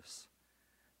Jesus.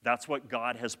 That's what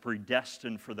God has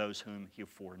predestined for those whom he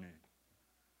foreknew.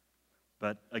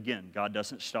 But again, God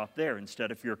doesn't stop there.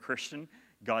 Instead, if you're a Christian,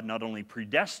 God not only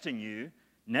predestined you,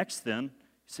 next then,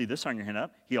 see this on your hand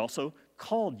up, he also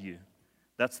called you.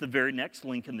 That's the very next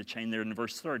link in the chain there in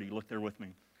verse 30. Look there with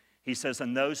me. He says,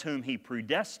 and those whom he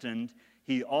predestined,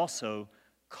 he also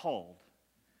called.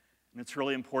 And it's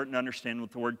really important to understand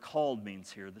what the word called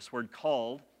means here. This word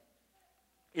called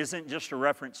isn't just a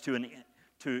reference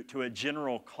to a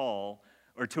general call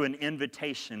or to an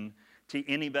invitation to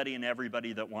anybody and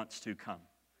everybody that wants to come.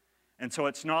 And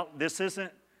so the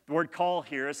word call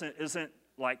here isn't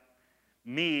like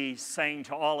me saying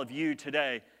to all of you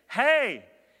today, hey,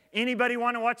 anybody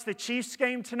want to watch the Chiefs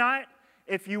game tonight?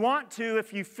 If you want to,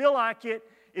 if you feel like it,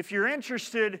 if you're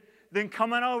interested, then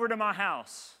come on over to my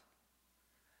house.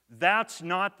 That's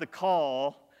not the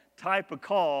type of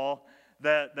call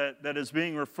that is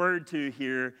being referred to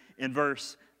here in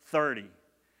verse 30.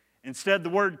 Instead, the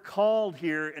word called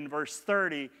here in verse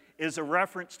 30 is a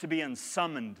reference to being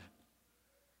summoned.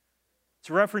 It's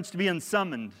a reference to being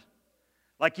summoned.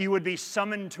 Like you would be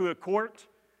summoned to a court,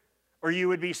 or you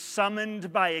would be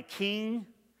summoned by a king.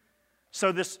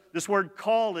 So this word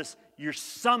called is you're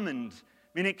summoned,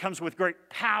 meaning it comes with great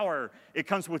power. It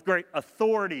comes with great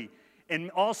authority.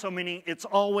 And also meaning it's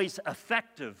always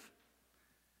effective.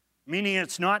 Meaning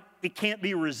it can't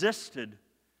be resisted.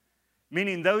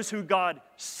 Meaning those who God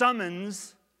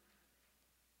summons,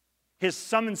 his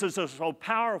summonses are so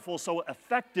powerful, so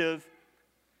effective,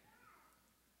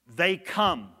 they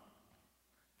come.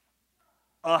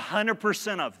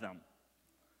 100% of them.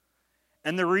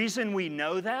 And the reason we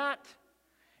know that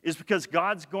is because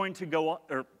God's going to go on,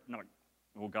 or not,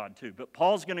 well, God too, but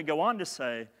Paul's going to go on to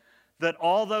say that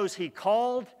all those he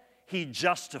called, he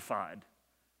justified.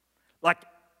 Like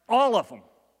all of them.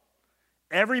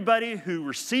 Everybody who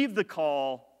received the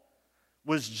call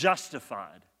was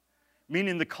justified.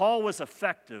 meaning the call was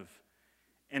effective,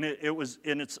 and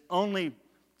it's only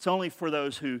for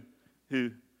those who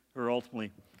are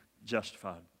ultimately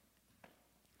justified.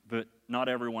 But not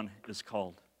everyone is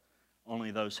called.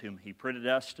 Only those whom he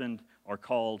predestined are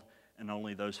called, and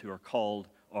only those who are called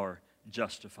are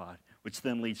justified. Which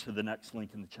then leads to the next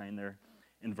link in the chain there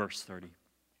in verse 30.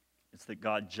 It's that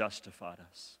God justified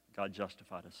us. God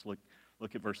justified us.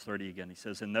 Look at verse 30 again. He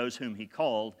says, and those whom he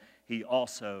called, he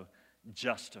also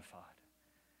justified.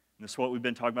 And this is what we've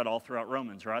been talking about all throughout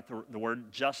Romans, right? The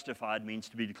word justified means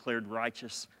to be declared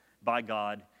righteous by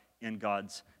God in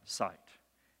God's sight.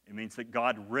 It means that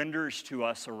God renders to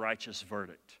us a righteous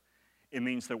verdict. It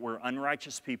means that we're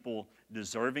unrighteous people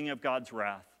deserving of God's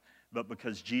wrath, but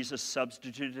because Jesus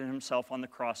substituted himself on the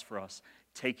cross for us,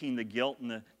 taking the guilt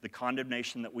and the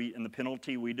condemnation and the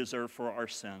penalty we deserve for our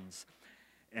sins,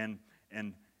 and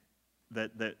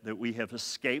that we have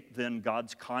escaped then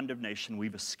God's condemnation,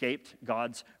 we've escaped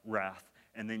God's wrath,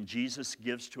 and then Jesus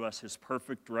gives to us his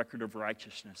perfect record of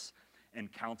righteousness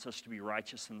and counts us to be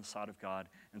righteous in the sight of God,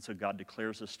 and so God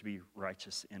declares us to be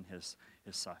righteous in his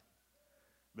sight.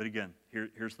 But again,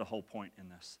 here's the whole point in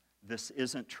this. This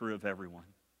isn't true of everyone.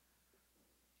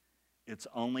 It's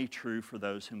only true for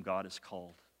those whom God has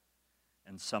called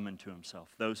and summoned to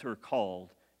himself. Those who are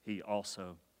called, he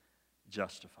also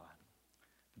justified.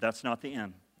 But that's not the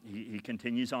end. He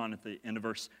continues on at the end of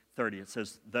verse 30. It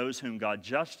says, those whom God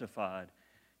justified,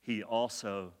 he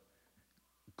also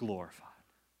glorified.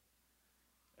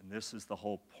 And this is the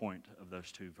whole point of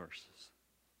those two verses.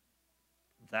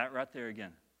 That right there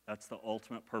again, that's the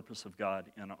ultimate purpose of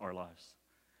God in our lives.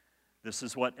 This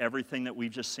is what everything that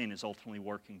we've just seen is ultimately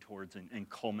working towards and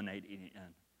culminating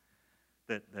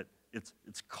in. That it's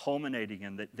culminating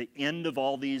in, that the end of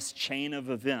all these chain of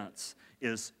events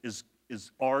is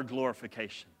our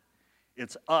glorification.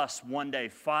 It's us one day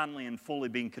finally and fully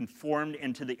being conformed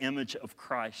into the image of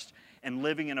Christ and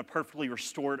living in a perfectly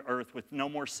restored earth with no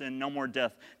more sin, no more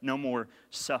death, no more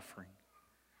suffering.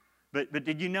 But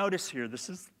did you notice here, this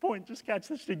is the point, just catch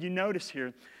this, did you notice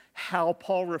here how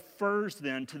Paul refers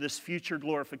then to this future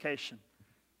glorification?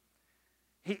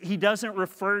 He doesn't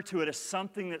refer to it as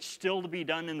something that's still to be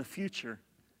done in the future,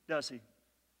 does he?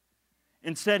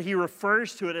 Instead, he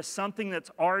refers to it as something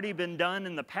that's already been done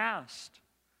in the past.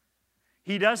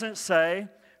 He doesn't say,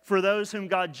 for those whom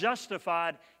God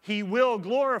justified, he will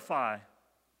glorify.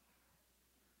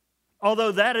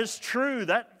 Although that is true,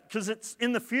 because it's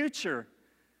in the future.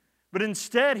 But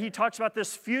instead, he talks about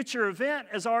this future event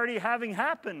as already having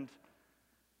happened.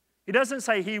 He doesn't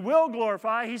say he will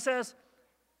glorify. He says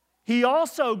he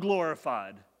also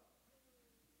glorified.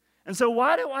 And so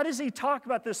why does he talk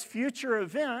about this future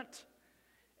event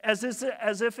as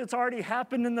if it's already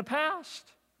happened in the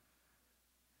past?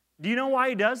 Do you know why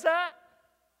he does that?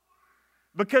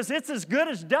 Because it's as good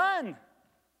as done.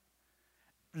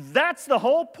 That's the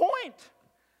whole point.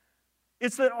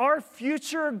 It's that our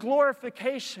future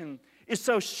glorification is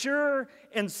so sure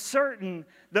and certain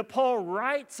that Paul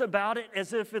writes about it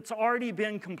as if it's already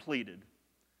been completed.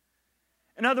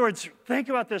 In other words, think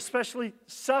about this, especially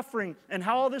suffering and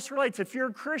how all this relates. If you're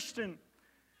a Christian,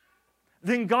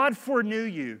 then God foreknew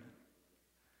you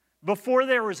before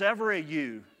there was ever a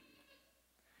you.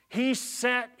 He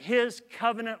set his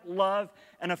covenant love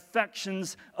and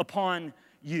affections upon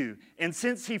you. And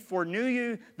since he foreknew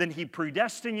you, then he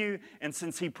predestined you. And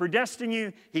since he predestined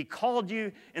you, he called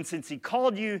you. And since he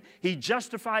called you, he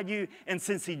justified you. And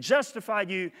since he justified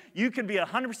you, you can be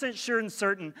 100% sure and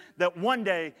certain that one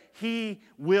day he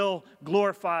will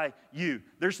glorify you.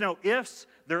 There's no ifs,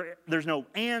 there's no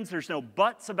ands, there's no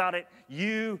buts about it.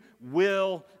 You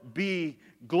will be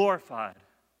glorified.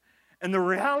 And the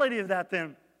reality of that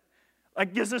then,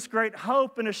 gives us great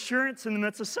hope and assurance in the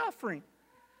midst of suffering.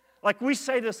 We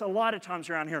say this a lot of times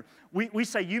around here. We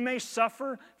say you may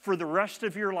suffer for the rest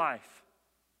of your life.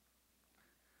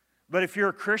 But if you're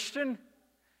a Christian,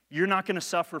 you're not going to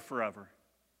suffer forever.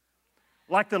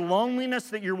 The loneliness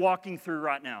that you're walking through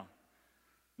right now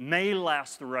may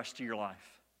last the rest of your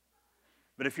life.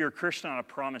 But if you're a Christian, I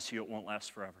promise you it won't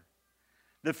last forever.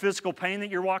 The physical pain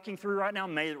that you're walking through right now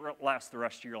may last the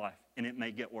rest of your life, and it may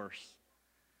get worse.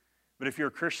 But if you're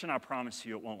a Christian, I promise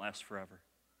you it won't last forever.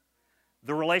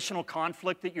 The relational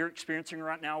conflict that you're experiencing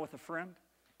right now with a friend,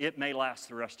 it may last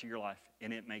the rest of your life,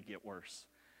 and it may get worse.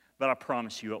 But I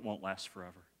promise you it won't last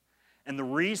forever. And the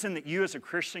reason that you as a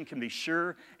Christian can be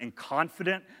sure and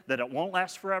confident that it won't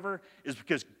last forever is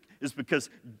because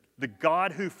the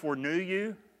God who foreknew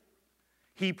you,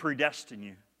 he predestined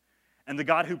you. And the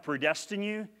God who predestined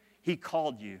you, he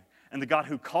called you. And the God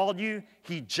who called you,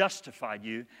 he justified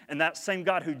you. And that same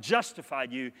God who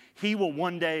justified you, he will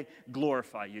one day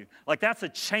glorify you. Like, that's a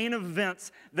chain of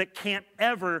events that can't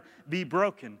ever be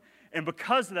broken. And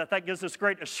because of that, that gives us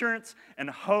great assurance and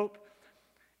hope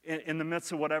in the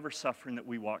midst of whatever suffering that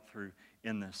we walk through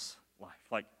in this life.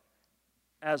 Like,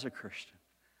 as a Christian,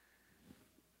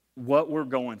 what we're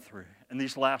going through in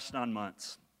these last 9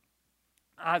 months,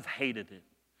 I've hated it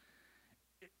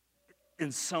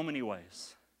in so many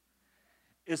ways.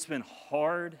 It's been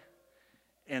hard,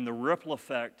 and the ripple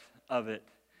effect of it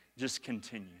just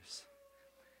continues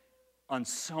on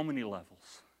so many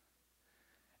levels.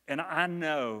 And I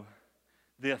know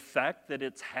the effect that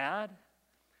it's had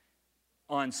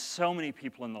on so many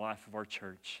people in the life of our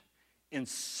church in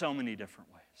so many different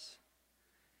ways.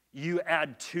 You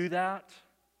add to that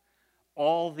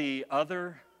all the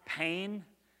other pain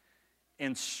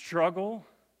and struggle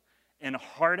and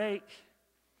heartache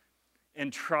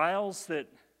and trials that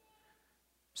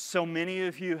so many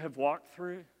of you have walked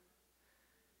through.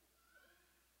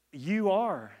 You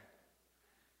are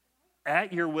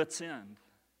at your wit's end.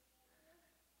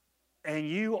 And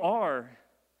you are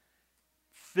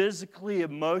physically,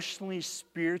 emotionally,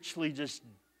 spiritually just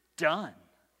done.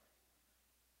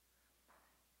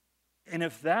 And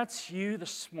if that's you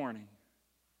this morning,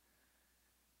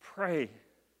 pray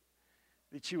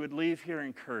that you would leave here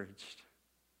encouraged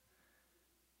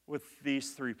with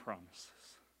these 3 promises.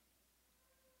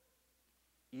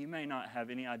 You may not have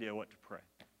any idea what to pray.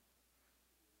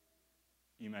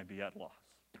 You may be at loss.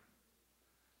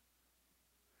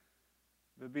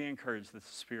 But be encouraged that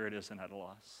the Spirit isn't at a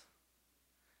loss.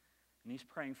 And He's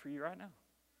praying for you right now.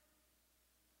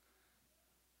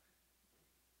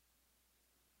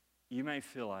 You may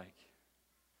feel like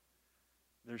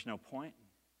there's no point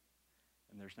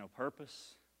and there's no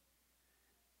purpose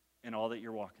in all that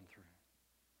you're walking through,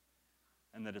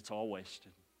 and that it's all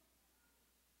wasted.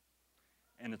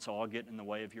 And it's all getting in the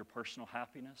way of your personal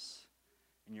happiness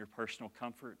and your personal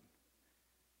comfort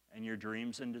and your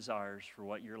dreams and desires for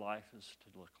what your life is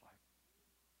to look like.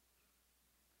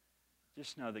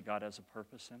 Just know that God has a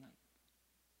purpose in it.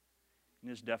 And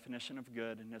His definition of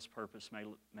good and His purpose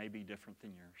may be different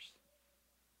than yours.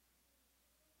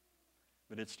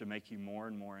 But it's to make you more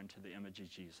and more into the image of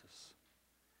Jesus.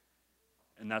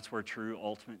 And that's where true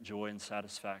ultimate joy and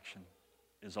satisfaction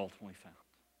is ultimately found.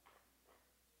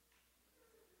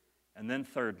 And then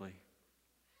thirdly,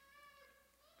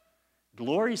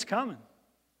 glory's coming.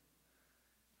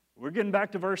 We're getting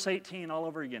back to verse 18 all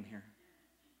over again here.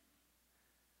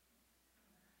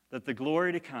 That the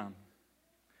glory to come,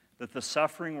 that the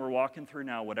suffering we're walking through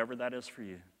now, whatever that is for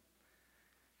you,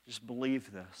 just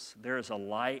believe this. There is a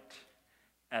light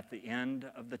at the end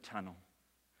of the tunnel.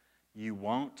 You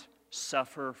won't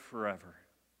suffer forever.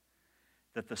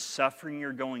 That the suffering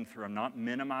you're going through, I'm not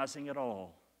minimizing it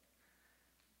all,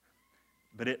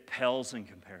 but it pales in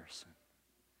comparison.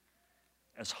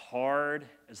 As hard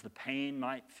as the pain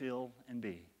might feel and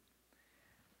be,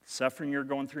 the suffering you're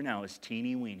going through now is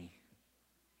teeny weeny.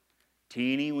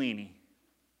 Teeny weeny.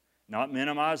 Not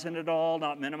minimizing it all,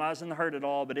 not minimizing the hurt at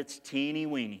all, but it's teeny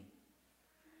weeny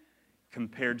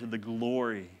compared to the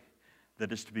glory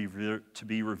that is to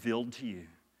be revealed to you,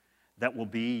 that will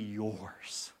be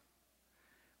yours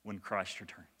when Christ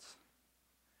returns.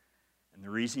 And the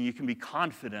reason you can be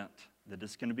confident that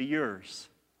it's going to be yours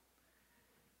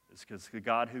is because the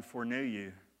God who foreknew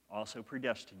you also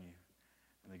predestined you.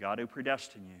 And the God who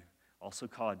predestined you also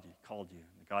called you.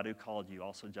 And the God who called you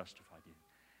also justified you.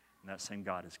 And that same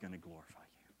God is going to glorify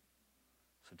you.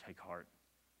 So take heart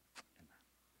in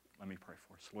that. Let me pray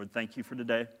for us. Lord, thank you for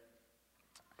today,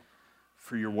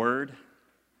 for your word,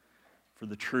 for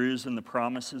the truths and the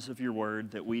promises of your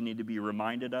word that we need to be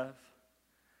reminded of.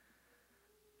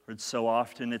 Lord, so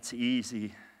often it's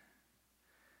easy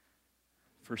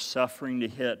for suffering to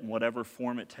hit in whatever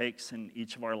form it takes in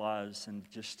each of our lives, and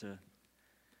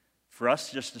for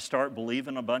us just to start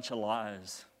believing a bunch of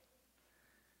lies.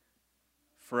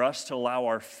 For us to allow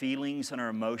our feelings and our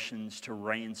emotions to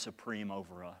reign supreme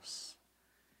over us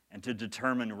and to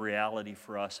determine reality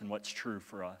for us and what's true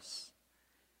for us.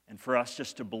 And for us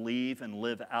just to believe and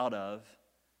live out of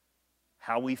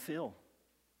how we feel.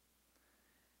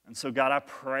 And so, God, I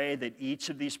pray that each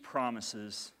of these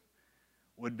promises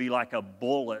would be like a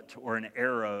bullet or an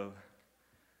arrow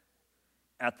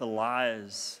at the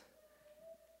lies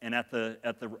and at the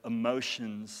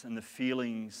emotions and the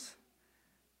feelings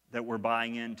that we're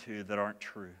buying into that aren't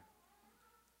true.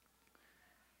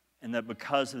 And that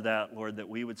because of that, Lord, that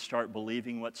we would start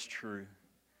believing what's true,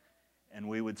 and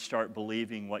we would start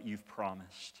believing what you've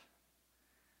promised.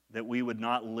 That we would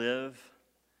not live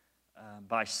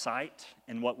by sight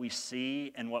and what we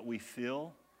see and what we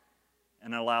feel,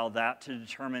 and allow that to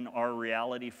determine our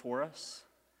reality for us.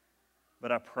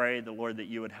 But I pray, the Lord, that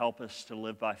you would help us to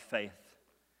live by faith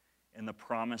in the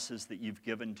promises that you've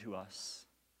given to us,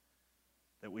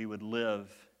 that we would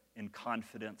live in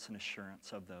confidence and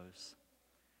assurance of those.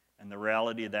 And the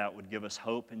reality of that would give us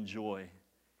hope and joy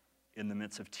in the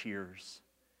midst of tears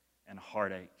and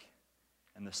heartache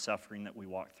and the suffering that we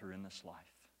walk through in this life.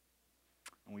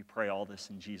 And we pray all this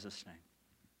in Jesus' name.